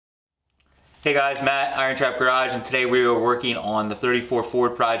Hey guys, Matt, IronTrap Garage, and today we are working on the 34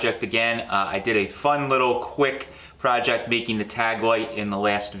 Ford project again. I did a fun little quick project making the tag light in the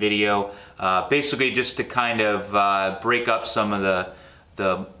last video, basically just to kind of break up some of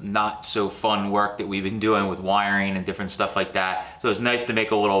the not so fun work that we've been doing with wiring and different stuff like that. So it was nice to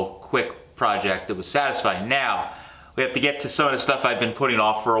make a little quick project that was satisfying. Now, we have to get to some of the stuff I've been putting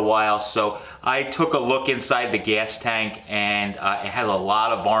off for a while. So I took a look inside the gas tank, and it has a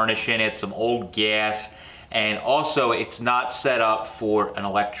lot of varnish in it, some old gas, and also it's not set up for an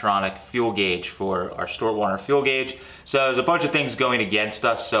electronic fuel gauge, for our stored water fuel gauge. So there's a bunch of things going against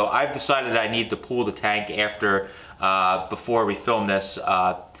us. So I've decided I need to pull the tank after, before we film this,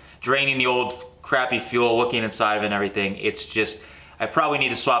 draining the old crappy fuel, looking inside of it and everything. It's just, I probably need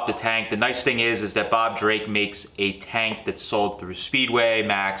to swap the tank. The nice thing is that Bob Drake makes a tank that's sold through Speedway,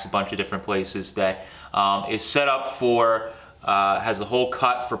 Max, a bunch of different places that is set up for, has the whole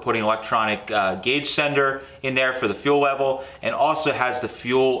cut for putting electronic gauge sender in there for the fuel level, and also has the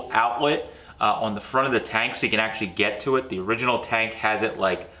fuel outlet on the front of the tank so you can actually get to it. The original tank has it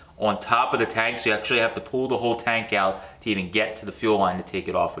like on top of the tank, so you actually have to pull the whole tank out to even get to the fuel line to take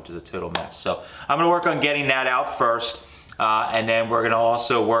it off, which is a total mess. So I'm gonna work on getting that out first. And then we're going to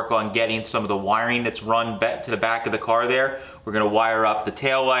also work on getting some of the wiring that's run back to the back of the car there. We're going to wire up the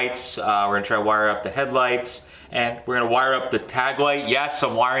tail lights, we're going to try to wire up the headlights, and we're going to wire up the tag light. Yes,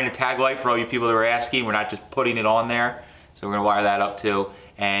 I'm wiring the tag light for all you people that were asking. We're not just putting it on there. So we're going to wire that up too,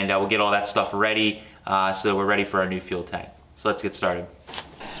 and we'll get all that stuff ready so that we're ready for our new fuel tank. So let's get started.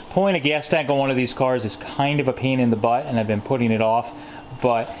 Pulling a gas tank on one of these cars is kind of a pain in the butt, and I've been putting it off.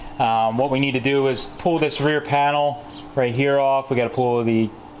 But what we need to do is pull this rear panel right here off. We got to pull the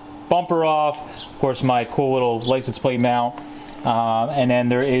bumper off, of course my cool little license plate mount, and then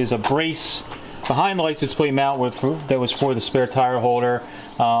there is a brace behind the license plate mount that was for the spare tire holder,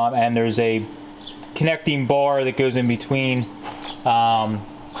 and there's a connecting bar that goes in between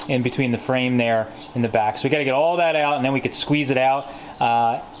the frame there in the back. So we got to get all that out, and then we could squeeze it out.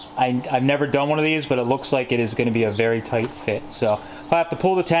 I've never done one of these, but it looks like it is going to be a very tight fit. So I'll have to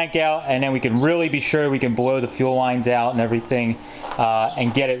pull the tank out, and then we can really be sure we can blow the fuel lines out and everything,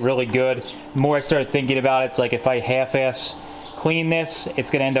 and get it really good. The more I started thinking about it, it's like if I half-ass clean this, it's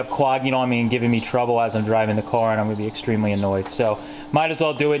going to end up clogging on me and giving me trouble as I'm driving the car, and I'm going to be extremely annoyed. So might as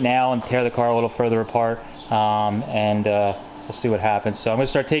well do it now and tear the car a little further apart, and we'll see what happens. So I'm going to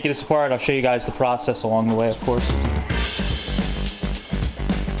start taking this apart. I'll show you guys the process along the way, of course.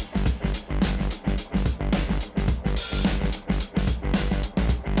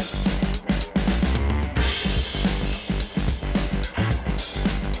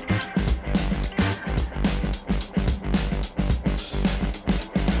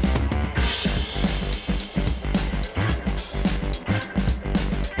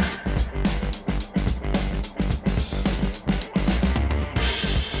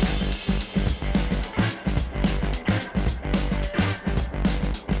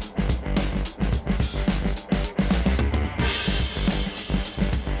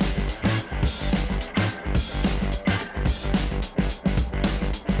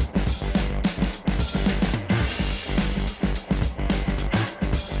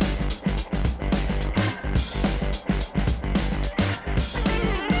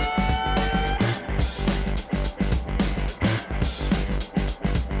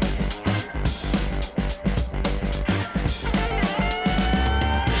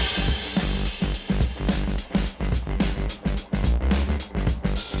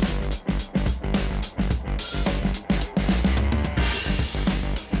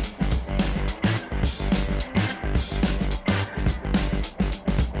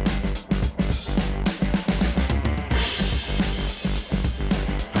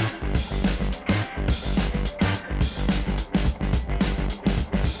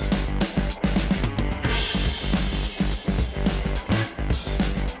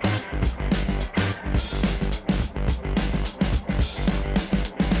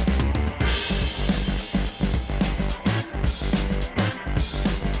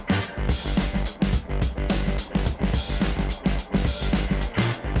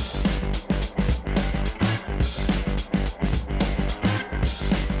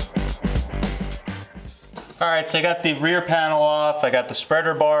 Alright, so I got the rear panel off, I got the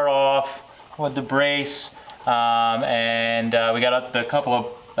spreader bar off with the brace, and we got a couple of,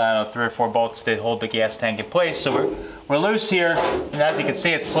 I don't know, 3 or 4 bolts to hold the gas tank in place. So we're loose here, and as you can see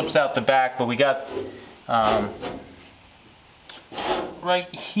it slips out the back, but we got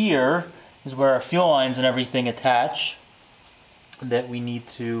right here is where our fuel lines and everything attach that we need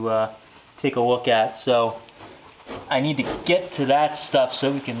to take a look at. So I need to get to that stuff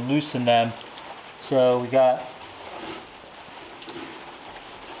so we can loosen them So we got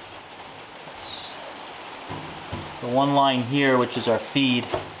the one line here, which is our feed.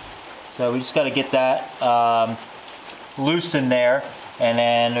 So we just got to get that loose in there, and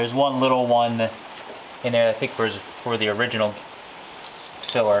then there's one little one in there, I think for the original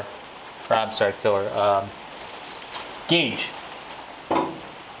filler, or I'm sorry, filler gauge.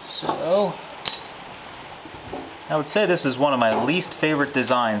 So I would say this is one of my least favorite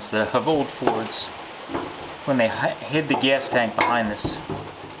designs of old Fords, when they hid the gas tank behind this,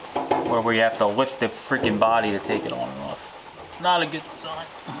 where you have to lift the freaking body to take it on and off. Not a good design.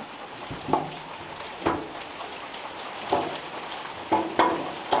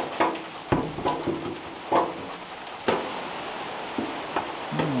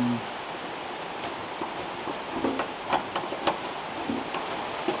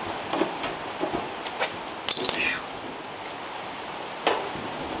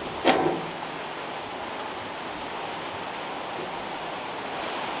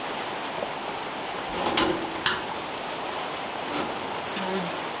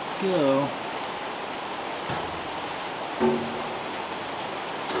 Go.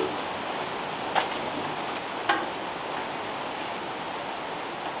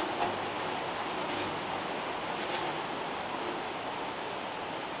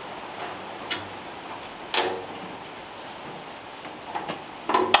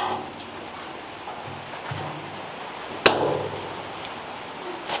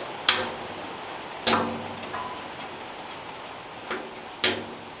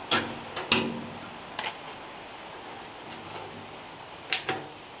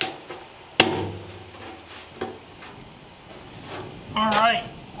 All right.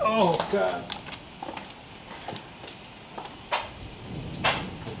 Oh God.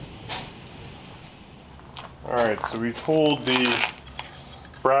 All right, so we pulled the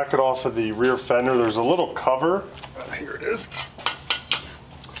bracket off of the rear fender. There's a little cover, here it is,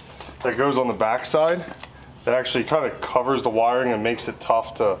 that goes on the back side. That actually kind of covers the wiring and makes it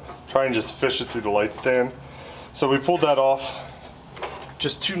tough to try and just fish it through the light stand. So we pulled that off,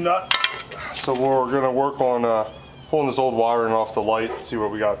 just 2 nuts. So we're gonna work on pulling this old wiring off the light, see what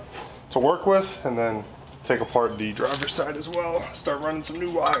we got to work with, and then take apart the driver's side as well, start running some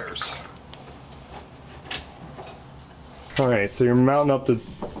new wires. All right, so you're mounting up the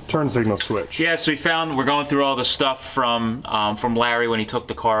turn signal switch. Yeah, so we're going through all the stuff from Larry when he took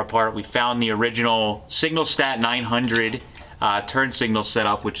the car apart. We found the original SignalStat 900 turn signal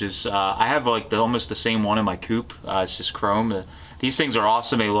setup, which is, I have like almost the same one in my coupe. It's just chrome. These things are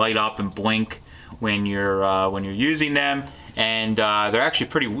awesome. They light up and blink when you're using them, and they're actually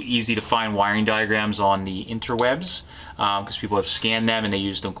pretty easy to find wiring diagrams on the interwebs, because people have scanned them and they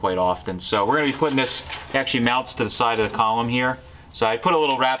use them quite often. So we're going to be putting this, it actually mounts to the side of the column here. So I put a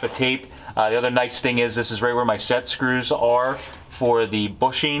little wrap of tape. The other nice thing is this is right where my set screws are for the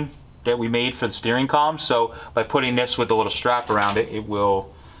bushing that we made for the steering column. So by putting this with a little strap around it, it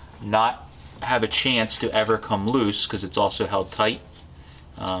will not have a chance to ever come loose, because it's also held tight.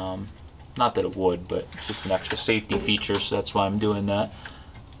 Not that it would, but it's just an extra safety feature, so that's why I'm doing that.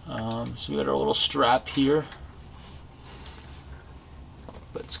 So we got our little strap here.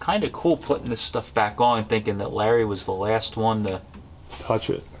 But it's kind of cool putting this stuff back on, thinking that Larry was the last one to touch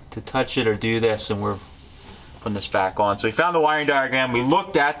it or do this, and we're putting this back on. So we found the wiring diagram. We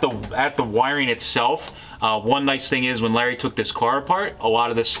looked at the wiring itself. One nice thing is when Larry took this car apart, a lot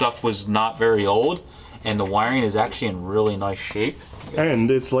of this stuff was not very old, and the wiring is actually in really nice shape. And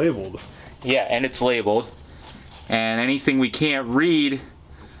it's labeled. Yeah, and it's labeled. And anything we can't read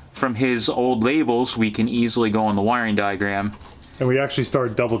from his old labels, we can easily go on the wiring diagram. And we actually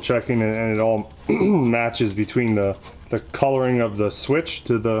started double checking, and it all matches between the coloring of the switch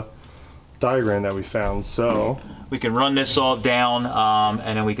to the diagram that we found. So we can run this all down,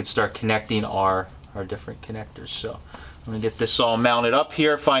 and then we can start connecting our different connectors. So I'm gonna get this all mounted up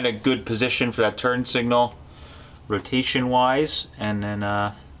here, find a good position for that turn signal rotation wise, and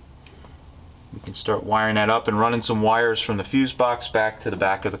then we can start wiring that up and running some wires from the fuse box back to the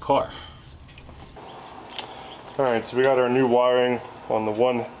back of the car. Alright, so we got our new wiring on the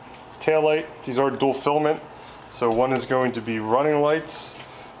one taillight. These are dual filament, so one is going to be running lights,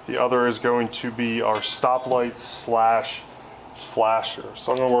 the other is going to be our stop lights slash flasher.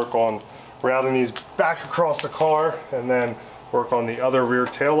 So I'm going to work on routing these back across the car, and then work on the other rear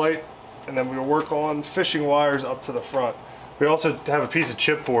taillight, and then we'll work on fishing wires up to the front. We also have a piece of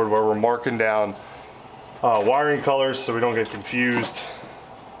chipboard where we're marking down wiring colors so we don't get confused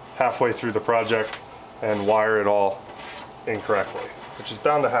halfway through the project and wire it all incorrectly, which is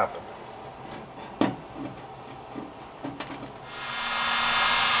bound to happen.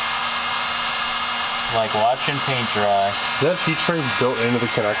 like watching paint dry. Is that heat shrink built into the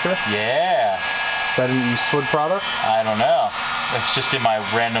connector? Yeah. Is that an Eastwood product? I don't know. It's just in my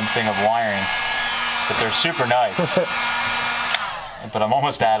random thing of wiring. But they're super nice. But I'm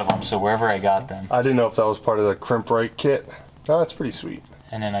almost out of them, so wherever I got them. I didn't know if that was part of the crimp right kit. Oh, that's pretty sweet.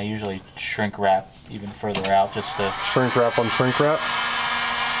 And then I usually shrink wrap even further out just to... Shrink wrap on shrink wrap?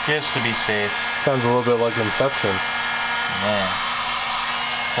 Just to be safe. Sounds a little bit like Inception. Man.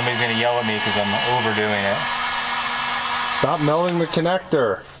 Somebody's gonna yell at me because I'm overdoing it. Stop melting the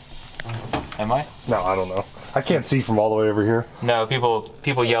connector. Am I? No, I don't know. I can't see from all the way over here. No,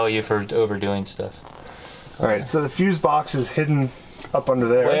 people yell at you for overdoing stuff. All right, so the fuse box is hidden up under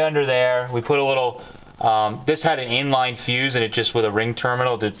there. Way under there. We put a little, this had an inline fuse and it just with a ring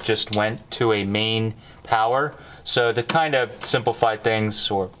terminal that just went to a main power. So to kind of simplify things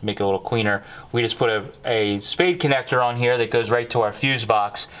or make it a little cleaner, we just put a spade connector on here that goes right to our fuse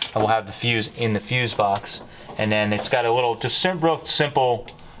box, and we'll have the fuse in the fuse box. And then it's got a little, just real simple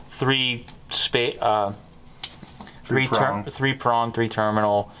three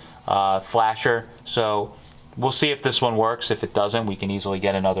terminal flasher. So we'll see if this one works. If it doesn't, we can easily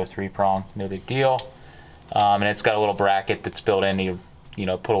get another 3-prong, no big deal. And it's got a little bracket that's built in to, you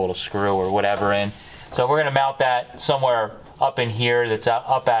know, put a little screw or whatever in. So we're gonna mount that somewhere up in here that's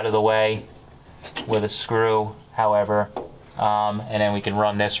up out of the way with a screw, however. And then we can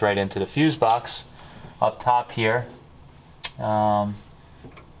run this right into the fuse box up top here.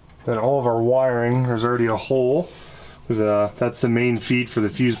 Then all of our wiring, there's already a hole. That's the main feed for the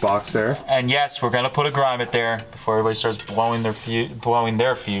fuse box there. And yes, we're gonna put a grommet there before everybody starts blowing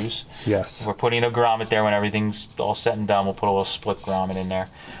their fuse. Yes. We're putting a grommet there when everything's all set and done. We'll put a little split grommet in there.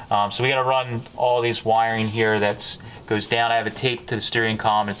 So we gotta run all these wiring here that goes down. I have it taped to the steering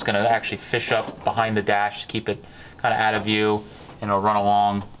column. It's gonna actually fish up behind the dash to keep it kind of out of view, and it'll run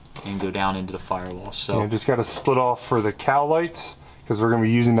along and go down into the firewall. So yeah, just gotta split off for the cow lights, because we're going to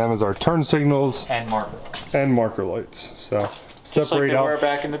be using them as our turn signals and marker lights. And marker lights. So just like they out were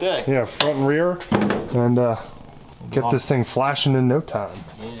back in the day. Yeah, front and rear, and get this thing flashing in no time.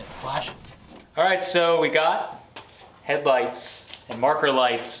 Yeah, flashing. All right, so we got headlights and marker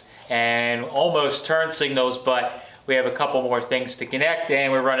lights and almost turn signals, but we have a couple more things to connect,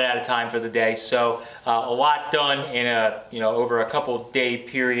 and we're running out of time for the day. So a lot done in over a couple day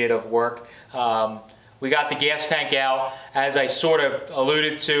period of work. We got the gas tank out. As I sort of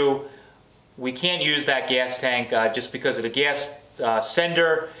alluded to, we can't use that gas tank just because of the gas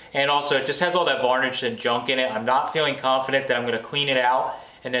sender, and also it just has all that varnish and junk in it. I'm not feeling confident that I'm going to clean it out,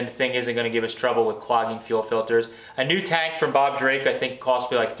 and then the thing isn't going to give us trouble with clogging fuel filters. A new tank from Bob Drake, I think,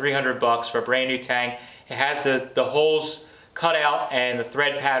 cost me like $300 for a brand new tank. It has the holes cut out and the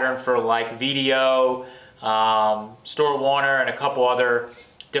thread pattern for like VDO, Stuart Warner, and a couple other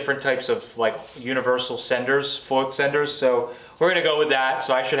different types of like universal senders, float senders. So we're gonna go with that.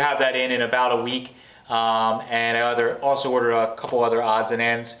 So I should have that in about a week. And I also ordered a couple other odds and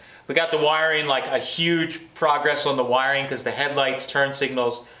ends. We got the wiring, like a huge progress on the wiring, because the headlights, turn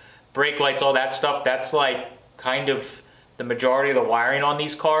signals, brake lights, all that stuff, that's like kind of the majority of the wiring on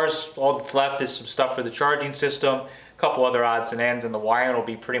these cars. All that's left is some stuff for the charging system, a couple other odds and ends, and the wiring will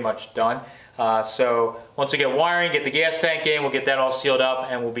be pretty much done. So once we get wiring, get the gas tank in, we'll get that all sealed up,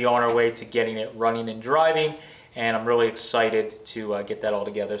 and we'll be on our way to getting it running and driving. And I'm really excited to get that all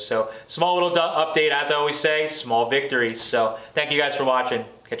together. So small little update, as I always say, small victories. So thank you guys for watching.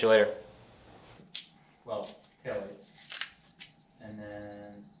 Catch you later. Well, taillights. And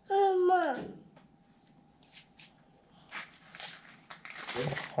then...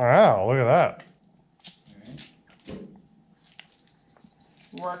 Wow, look at that.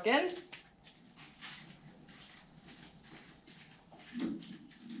 Working.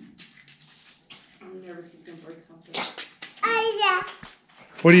 I'm nervous he's gonna break something.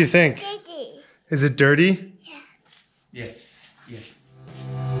 What do you think? Is it dirty? Yeah. Yeah.